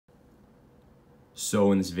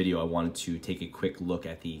So in this video, I wanted to take a quick look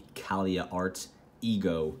at the CaliArts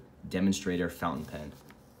Ego Demonstrator Fountain Pen.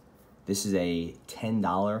 This is a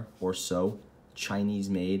 $10 or so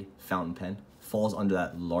Chinese-made fountain pen. Falls under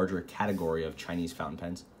that larger category of Chinese fountain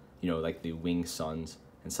pens, you know, like the Wing Suns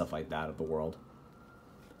and stuff like that of the world.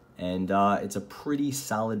 And it's a pretty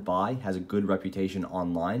solid buy, has a good reputation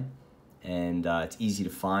online, and it's easy to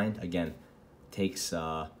find. Again, takes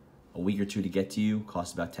a week or two to get to you,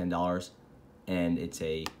 costs about $10. And it's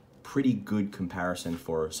a pretty good comparison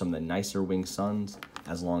for some of the nicer Wing Suns,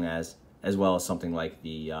 as well as something like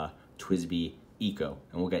the TWSBI Eco,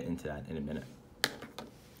 and we'll get into that in a minute.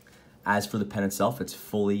 As for the pen itself, it's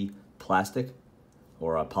fully plastic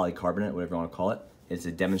or polycarbonate, whatever you want to call it. It's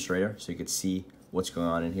a demonstrator, so you can see what's going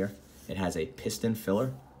on in here. It has a piston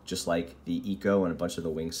filler, just like the Eco and a bunch of the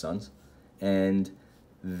Wing Suns, and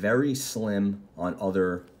very slim on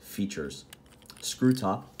other features. Screw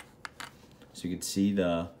top. So you can see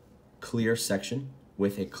the clear section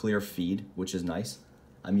with a clear feed, which is nice.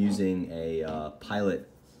 I'm using a Pilot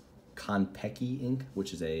Konpeki ink,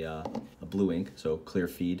 which is a blue ink, so clear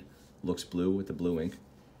feed, looks blue with the blue ink.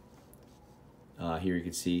 Here you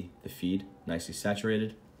can see the feed, nicely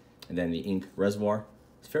saturated. And then the ink reservoir,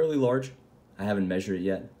 it's fairly large. I haven't measured it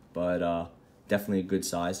yet, but definitely a good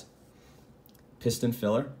size. Piston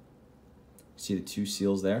filler, see the two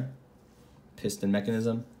seals there. Piston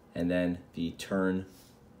mechanism, and then the turn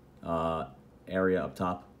area up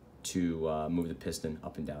top to move the piston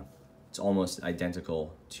up and down. It's almost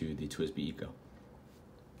identical to the TWSBI Eco.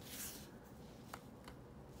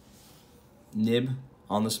 Nib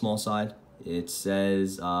on the small side, it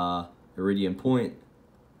says Iridium Point,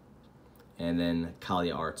 and then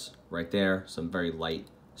CaliArts right there. Some very light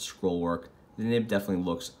scroll work. The nib definitely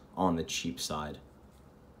looks on the cheap side.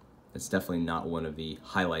 It's definitely not one of the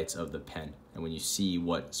highlights of the pen. And when you see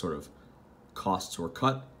what sort of costs were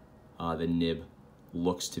cut, the nib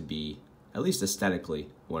looks to be, at least aesthetically,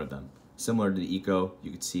 one of them. Similar to the Eco,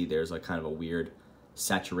 you can see there's like kind of a weird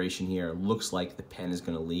saturation here. It looks like the pen is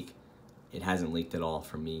going to leak. It hasn't leaked at all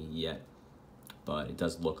for me yet, but it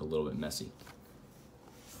does look a little bit messy.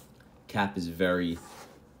 Cap is very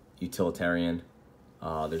utilitarian.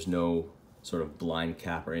 There's no sort of blind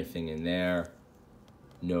cap or anything in there.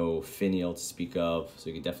 No finial to speak of, so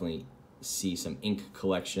you can definitely see some ink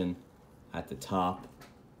collection at the top.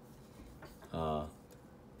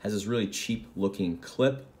 Has this really cheap looking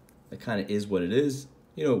clip that kind of is what it is.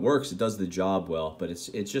 You know, it works, it does the job well, but it's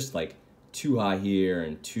just like too high here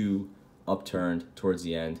and too upturned towards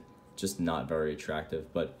the end. Just not very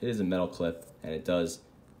attractive, but it is a metal clip and it does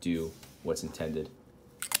do what's intended.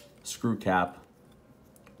 Screw cap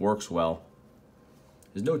works well.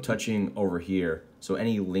 There's no touching over here, so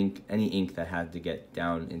any ink that had to get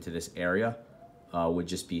down into this area would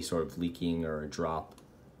just be sort of leaking or a drop,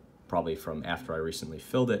 probably from after I recently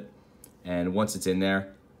filled it. And once it's in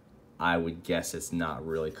there, I would guess it's not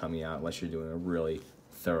really coming out unless you're doing a really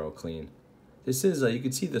thorough clean. This is, you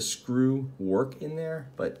can see the screw work in there,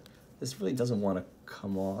 but this really doesn't want to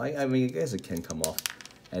come off. I mean, I guess it can come off.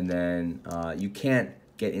 And then you can't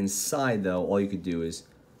get inside though. All you could do is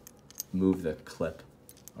move the clip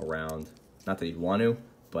around. Not that you'd want to,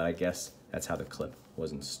 but I guess that's how the clip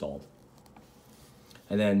was installed.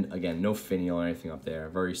 And then again, no finial or anything up there,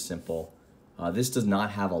 very simple. This does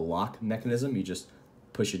not have a lock mechanism. You just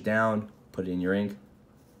push it down, put it in your ink,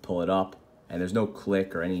 pull it up, and there's no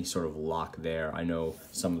click or any sort of lock there. I know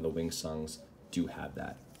some of the Wing Suns do have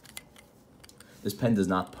that. This pen does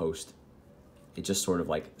not post. It just sort of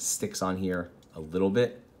like sticks on here a little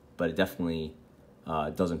bit, but it definitely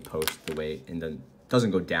doesn't post the way, and then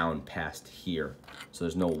doesn't go down past here. So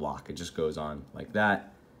there's no lock, it just goes on like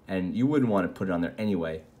that. And you wouldn't want to put it on there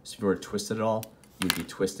anyway. So if you were to twist it at all, you'd be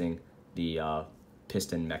twisting the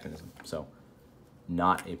piston mechanism. So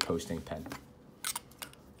not a posting pen.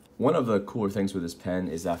 One of the cooler things with this pen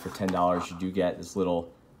is that for $10 you do get this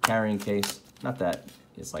little carrying case. Not that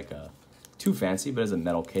it's like too fancy, but as a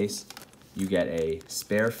metal case. You get a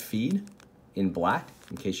spare feed in black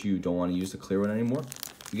in case you don't want to use the clear one anymore.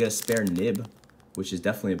 You get a spare nib, which is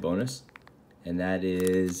definitely a bonus. And that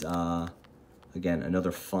is, again,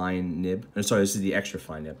 another fine nib. I'm sorry, this is the extra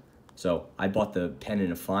fine nib. So I bought the pen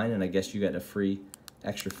in a fine, and I guess you get a free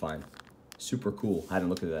extra fine. Super cool. I hadn't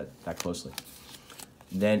looked at that closely.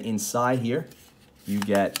 Then inside here, you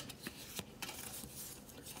get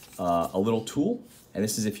a little tool. And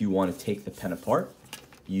this is if you want to take the pen apart.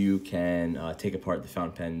 You can take apart the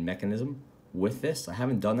fountain pen mechanism with this. I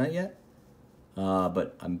haven't done that yet,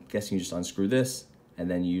 but I'm guessing you just unscrew this and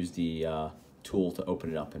then use the tool to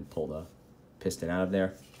open it up and pull the piston out of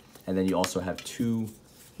there. And then you also have two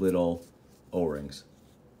little O-rings.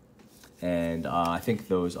 And I think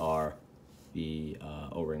those are the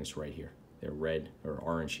O-rings right here. They're red or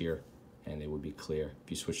orange here, and they would be clear if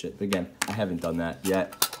you switch it. But again, I haven't done that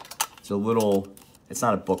yet. It's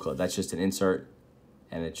not a booklet, that's just an insert,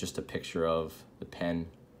 and it's just a picture of the pen,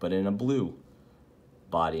 but in a blue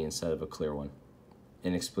body instead of a clear one,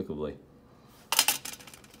 inexplicably.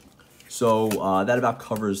 So that about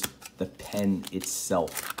covers the pen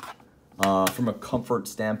itself. From a comfort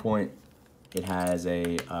standpoint, it has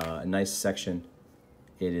a nice section.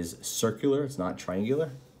 It is circular, it's not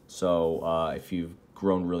triangular. So if you've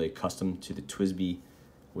grown really accustomed to the TWSBI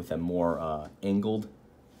with a more angled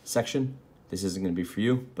section, this isn't gonna be for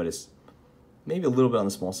you, but it's maybe a little bit on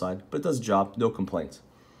the small side, but it does the job, no complaints.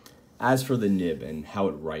 As for the nib and how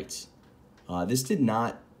it writes, this did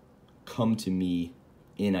not come to me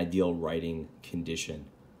in ideal writing condition.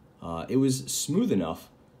 It was smooth enough,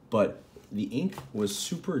 but the ink was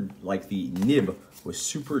the nib was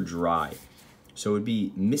super dry. So it would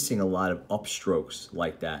be missing a lot of upstrokes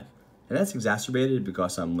like that. And that's exacerbated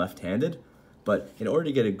because I'm left-handed, but in order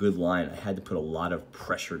to get a good line, I had to put a lot of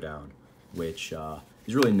pressure down, which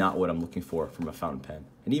is really not what I'm looking for from a fountain pen.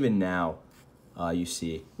 And even now, you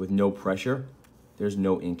see, with no pressure, there's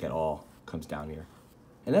no ink at all comes down here.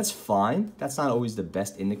 And that's fine. That's not always the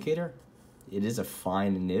best indicator. It is a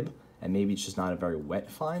fine nib, and maybe it's just not a very wet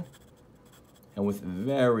fine. And with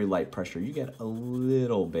very light pressure, you get a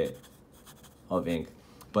little bit of ink,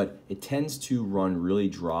 but it tends to run really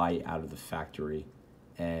dry out of the factory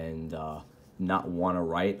and not want to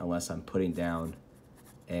write unless I'm putting down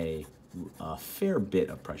a fair bit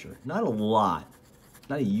of pressure. Not a lot,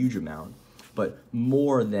 not a huge amount, but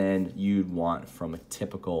more than you'd want from a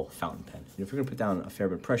typical fountain pen. If you're gonna put down a fair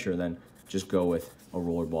bit of pressure, then just go with a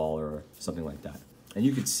roller ball or something like that. And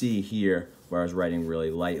you could see here where I was writing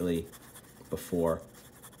really lightly before,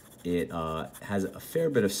 it has a fair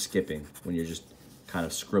bit of skipping when you're just kind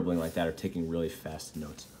of scribbling like that or taking really fast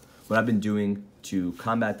notes. What I've been doing to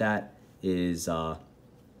combat that is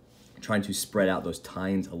trying to spread out those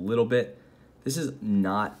tines a little bit. This is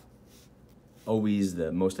not always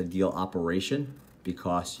the most ideal operation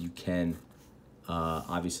because you can,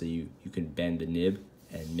 obviously you can bend the nib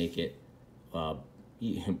and make it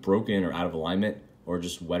broken or out of alignment or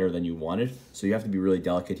just wetter than you wanted. So you have to be really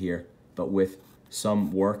delicate here, but with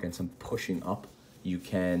some work and some pushing up, you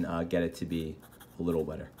can get it to be a little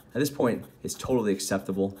wetter. At this point, it's totally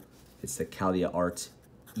acceptable. It's the CaliArts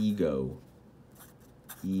Ego.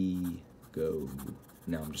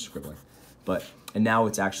 Now I'm just scribbling. And now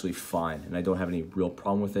it's actually fine, and I don't have any real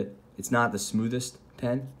problem with it. It's not the smoothest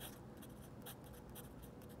pen.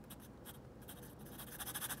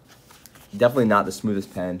 Definitely not the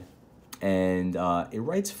smoothest pen, and it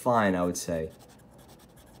writes fine, I would say.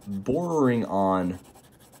 Bordering on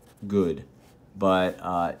good, but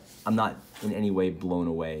I'm not in any way blown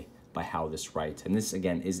away by how this writes. And this,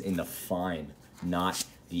 again, is in the fine, not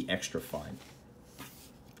the extra fine.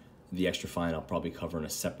 The extra fine I'll probably cover in a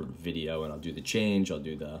separate video, and I'll do the change, I'll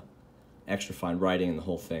do the extra fine writing and the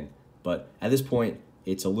whole thing. But at this point,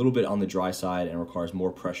 it's a little bit on the dry side and requires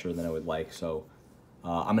more pressure than I would like. So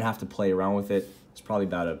I'm gonna have to play around with it. It's probably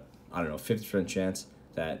about a, 50% chance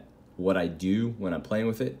that what I do when I'm playing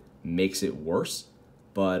with it makes it worse.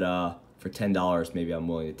 But for $10, maybe I'm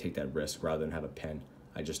willing to take that risk rather than have a pen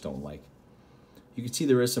I just don't like. You can see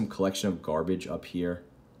there is some collection of garbage up here.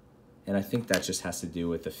 And I think that just has to do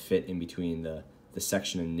with the fit in between the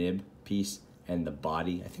section and nib piece and the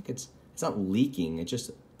body. I think it's not leaking. It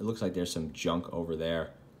looks like there's some junk over there.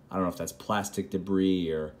 I don't know if that's plastic debris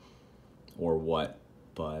or what,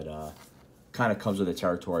 but kind of comes with the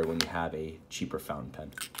territory when you have a cheaper fountain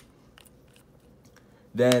pen.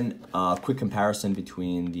 Then quick comparison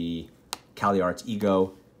between the CaliArts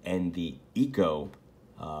Ego and the Eco.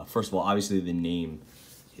 First of all, obviously the name,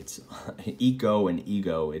 it's Eco and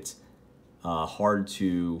Ego. It's hard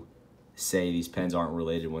to say these pens aren't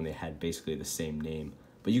related when they had basically the same name.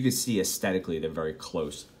 But you can see aesthetically they're very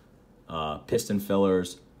close. Piston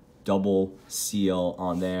fillers, double seal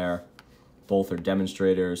on there. Both are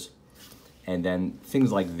demonstrators. And then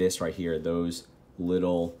things like this right here, those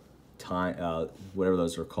little, whatever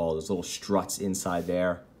those are called, those little struts inside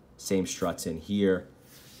there. Same struts in here.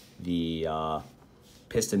 The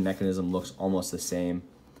piston mechanism looks almost the same.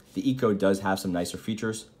 The Eco does have some nicer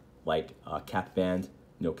features, like cap band,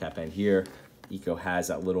 no cap band here. Eco has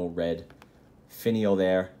that little red finial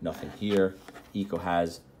there, nothing here. Eco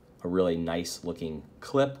has a really nice looking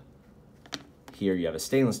clip. Here you have a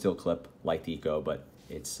stainless steel clip like the Eco, but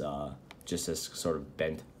it's just this sort of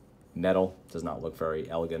bent metal. Does not look very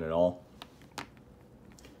elegant at all.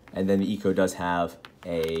 And then the Eco does have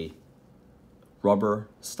a rubber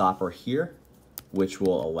stopper here, which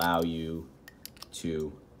will allow you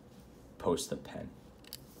to post the pen.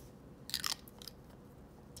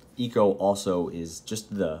 Eco also is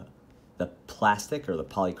just the plastic or the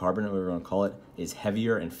polycarbonate, whatever you want to call it, is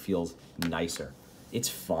heavier and feels nicer. It's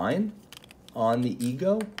fine on the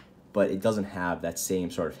Ego, but it doesn't have that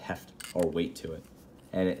same sort of heft or weight to it.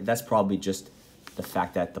 And that's probably just the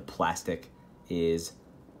fact that the plastic is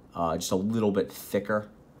just a little bit thicker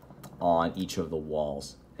on each of the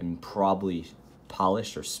walls and probably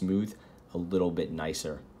polished or smooth a little bit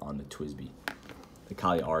nicer on the TWSBI. The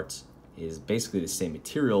CaliArts is basically the same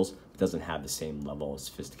materials, but doesn't have the same level of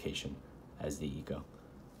sophistication as the Eco.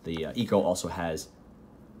 The Eco also has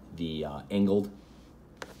the angled,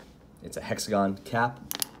 it's a hexagon cap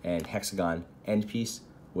and hexagon end piece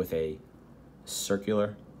with a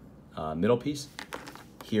circular middle piece.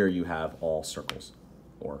 Here you have all circles,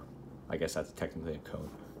 or I guess that's technically a cone,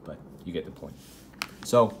 but you get the point.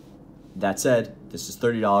 So that said, this is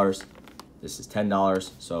 $30, this is $10,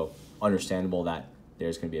 so understandable that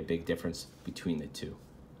there's going to be a big difference between the two.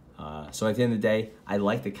 So at the end of the day, I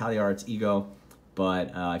like the CaliArts Ego,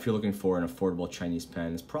 but if you're looking for an affordable Chinese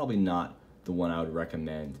pen, it's probably not the one I would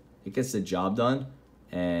recommend. It gets the job done,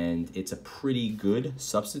 and it's a pretty good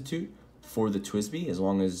substitute for the TWSBI as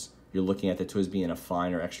long as you're looking at the TWSBI in a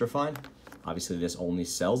fine or extra fine. Obviously, this only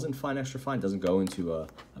sells in fine, extra fine. It doesn't go into a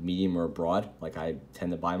medium or a broad like I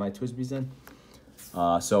tend to buy my TWSBIs in.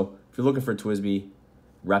 So if you're looking for a TWSBI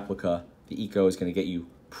replica, the Eco is going to get you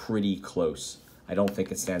pretty close. I don't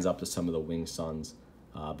think it stands up to some of the Wing Suns,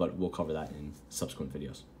 but we'll cover that in subsequent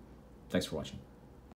videos. Thanks for watching.